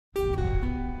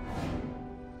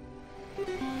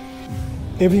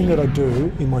Everything that I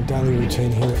do in my daily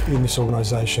routine here in this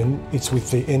organisation, it's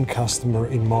with the end customer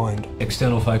in mind.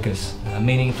 External focus,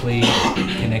 meaningfully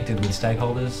connected with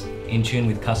stakeholders, in tune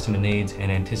with customer needs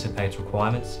and anticipates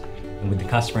requirements, and with the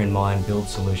customer in mind, build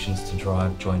solutions to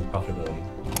drive joint profitability.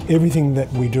 Everything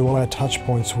that we do, all our touch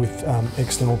points with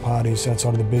external parties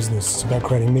outside of the business, it's about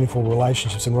creating meaningful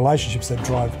relationships and relationships that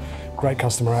drive great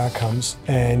customer outcomes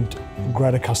and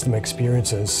greater customer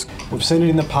experiences. We've seen it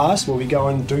in the past where we go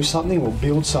and do something or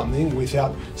build something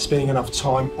without spending enough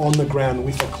time on the ground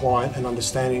with the client and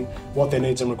understanding what their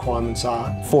needs and requirements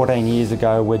are. 14 years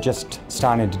ago, we're just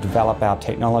starting to develop our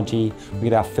technology. We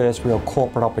get our first real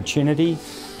corporate opportunity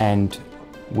and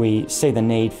we see the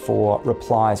need for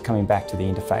replies coming back to the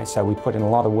interface. So we put in a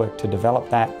lot of work to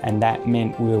develop that, and that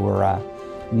meant we were a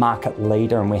market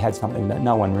leader and we had something that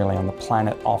no one really on the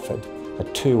planet offered, a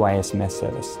two-way SMS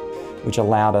service, which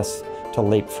allowed us to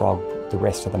leapfrog the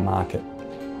rest of the market.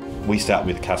 We start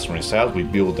with customer and sales, we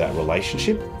build that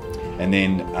relationship, and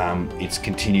then it's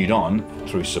continued on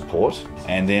through support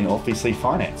and then obviously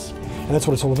finance. And that's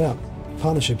what it's all about.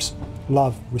 Partnerships,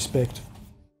 love, respect.